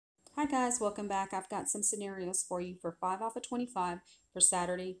Hi guys, welcome back. I've got some scenarios for you for 5 off of 25 for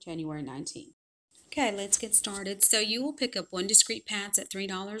Saturday, January 19th. Okay, let's get started. So you will pick up one discreet pads at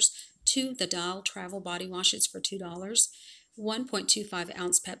 $3, two of the Dial Travel body washes for $2, 1.25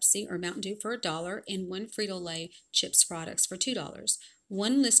 ounce Pepsi or Mountain Dew for $1, and one Frito-Lay chips products for $2,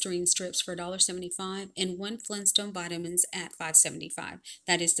 one Listerine strips for $1.75, and one Flintstone vitamins at $5.75.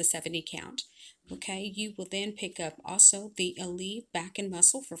 That is the 70 count. Okay, you will then pick up also the Aleve Back and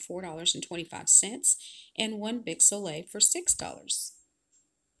Muscle for $4.25 and one Big Soleil for $6.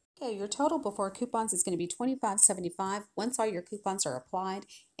 Okay, your total before coupons is going to be $25.75. Once all your coupons are applied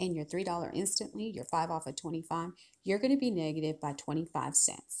and your $3 instantly, your 5 off of 25, you're going to be negative by 25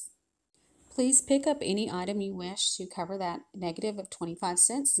 cents. Please pick up any item you wish to cover that negative of 25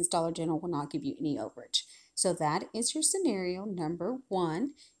 cents since Dollar General will not give you any overage. So that is your scenario number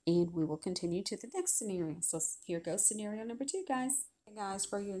 1, and we will continue to the next scenario. So here goes scenario number 2, guys. Okay, guys,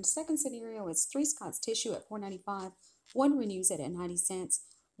 for your second scenario, it's 3 Scott's tissue at $4.95, 1 Renews it at 90 cents,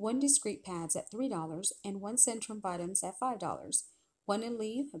 1 Discreet Pads at $3, and 1 Centrum Vitamins at $5. 1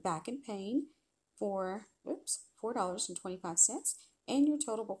 Aleve Back and Pain for $4.25, and your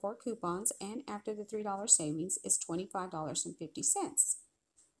total before coupons and after the $3 savings is $25.50.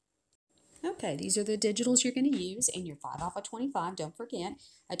 Okay, these are the digitals you're going to use in your 5 off of 25. Don't forget,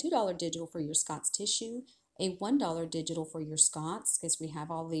 a $2 digital for your Scott's tissue, a $1 digital for your Scott's, because we have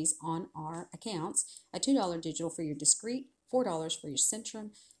all these on our accounts, a $2 digital for your Discreet, $4 for your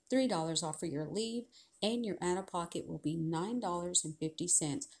Centrum, $3 off for your Aleve, and your out-of-pocket will be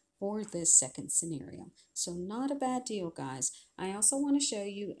 $9.50 for this second scenario. So not a bad deal, guys. I also want to show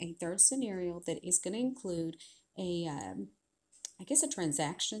you a third scenario that is going to include a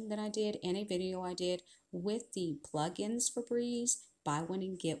transaction that I did and a video I did with the plugins for Breeze. Buy one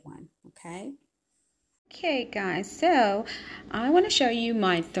and get one, okay? Okay, guys, so I want to show you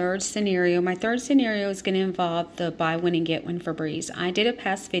my third scenario. My third scenario is going to involve the buy one and get one for Breeze. I did a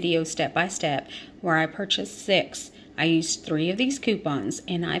past video step by step where I purchased 6. I used 3 of these coupons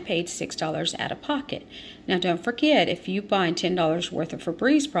and I paid $6 out of pocket. Now don't forget, if you buy $10 worth of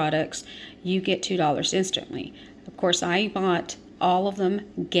Febreze products, you get $2 instantly. Of course, I bought all of them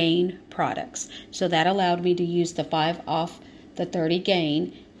Gain products, so that allowed me to use the 5 off the 30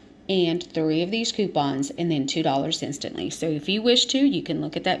 Gain and 3 of these coupons and then $2 instantly. So if you wish to, you can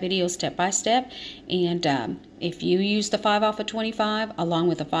look at that video step by step, and if you use the 5 off of 25 along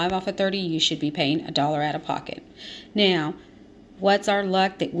with the 5 off of 30, you should be paying $1 out of pocket. Now, what's our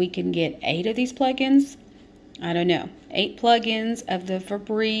luck that we can get 8 of these plugins? I don't know. 8 plugins of the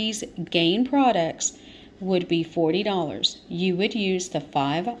Febreze Gain products would be $40. You would use the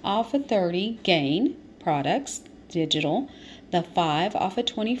 5 off of 30 Gain products, digital, the 5 off of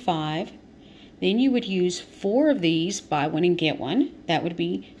 25. Then you would use 4 of these, buy one and get one. That would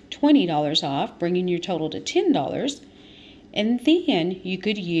be $20 off, bringing your total to $10. And then you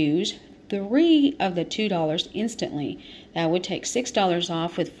could use 3 of the $2 instantly. That would take $6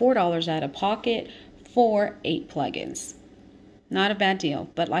 off with $4 out of pocket for 8 plugins. Not a bad deal,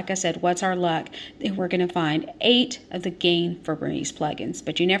 but like I said, what's our luck that we're going to find 8 of the Gain Febreze plugins,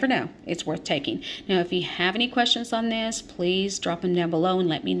 but you never know. It's worth taking. Now, if you have any questions on this, please drop them down below and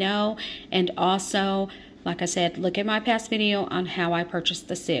let me know. And also, like I said, look at my past video on how I purchased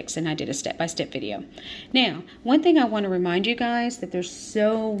the 6, and I did a step-by-step video. Now, one thing I want to remind you guys that there's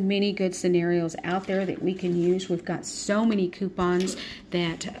so many good scenarios out there that we can use. We've got so many coupons,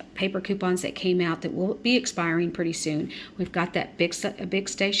 paper coupons that came out that will be expiring pretty soon. We've got that big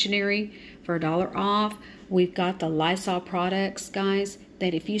stationery for $1 off. We've got the Lysol products, guys,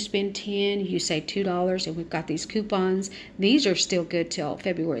 that if you spend $10, you save $2, and we've got these coupons. These are still good till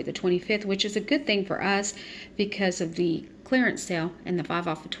February the 25th, which is a good thing for us because of the clearance sale and the 5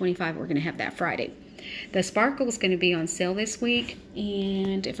 off of 25 we're going to have that Friday. The Sparkle is going to be on sale this week,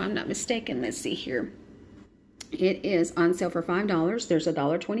 and if I'm not mistaken, let's see here. It is on sale for $5. There's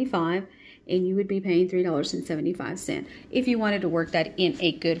 $1.25, and you would be paying $3.75 if you wanted to work that in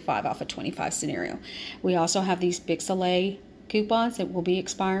a good 5 off of 25 scenario. We also have these Big Soleil coupons that will be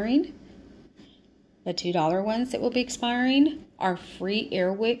expiring. The $2 ones that will be expiring. Our free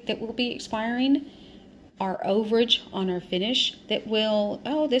Air Wick that will be expiring. Our overage on our finish that will,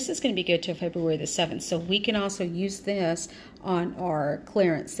 this is going to be good till February the 7th. So we can also use this on our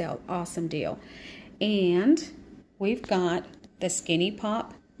clearance sale. Awesome deal. And we've got the Skinny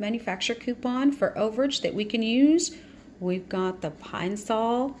Pop manufacturer coupon for overage that we can use. We've got the Pine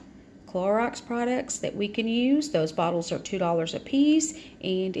Sol Clorox products that we can use. Those bottles are $2 a piece,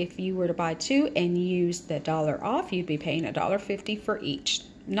 and if you were to buy 2 and use the $1 off, you'd be paying $1.50 for each.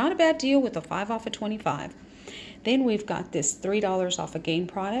 Not a bad deal with a 5 off of 25. Then we've got this $3 off of Gain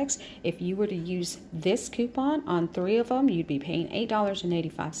products. If you were to use this coupon on 3 of them, you'd be paying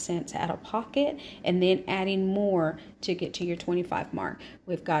 $8.85 out of pocket, and then adding more to get to your 25 mark.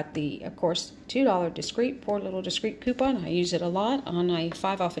 We've got the, of course, $2 discreet, poor little discreet coupon. I use it a lot on a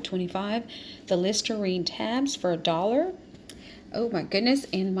 5 off of 25. The Listerine tabs for $1. Oh my goodness,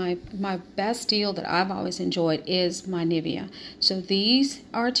 and my best deal that I've always enjoyed is my Nivea. So these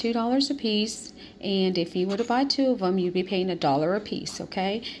are $2 a piece, and if you were to buy 2 of them, you'd be paying $1 a piece,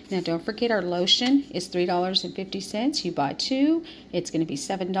 okay? Now don't forget our lotion is $3.50. You buy 2, it's going to be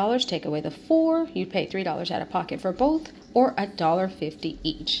 $7. Take away the 4, you'd pay $3 out of pocket for both, or $1.50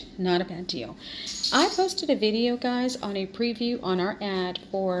 each. Not a bad deal. I posted a video, guys, on a preview on our ad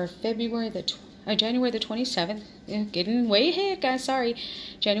for January the 27th. Getting way ahead, guys, sorry.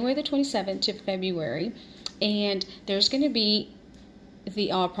 January the 27th to February. And there's going to be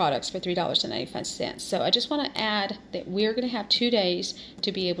the all products for $3.95. So I just want to add that we're going to have 2 days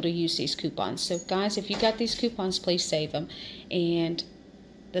to be able to use these coupons. So guys, if you got these coupons, please save them. And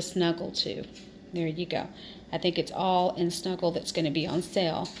the Snuggle too. There you go. I think it's all in Snuggle that's going to be on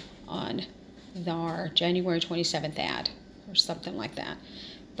sale on our January 27th ad or something like that.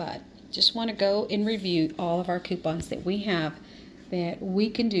 But just want to go and review all of our coupons that we have, that we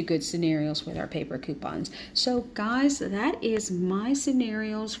can do good scenarios with our paper coupons. So guys, that is my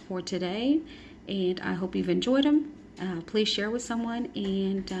scenarios for today, and I hope you've enjoyed them. Please share with someone,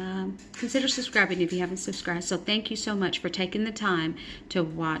 and consider subscribing if you haven't subscribed. So thank you so much for taking the time to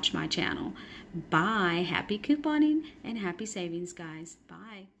watch my channel. Bye. Happy couponing and happy savings, guys.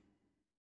 Bye.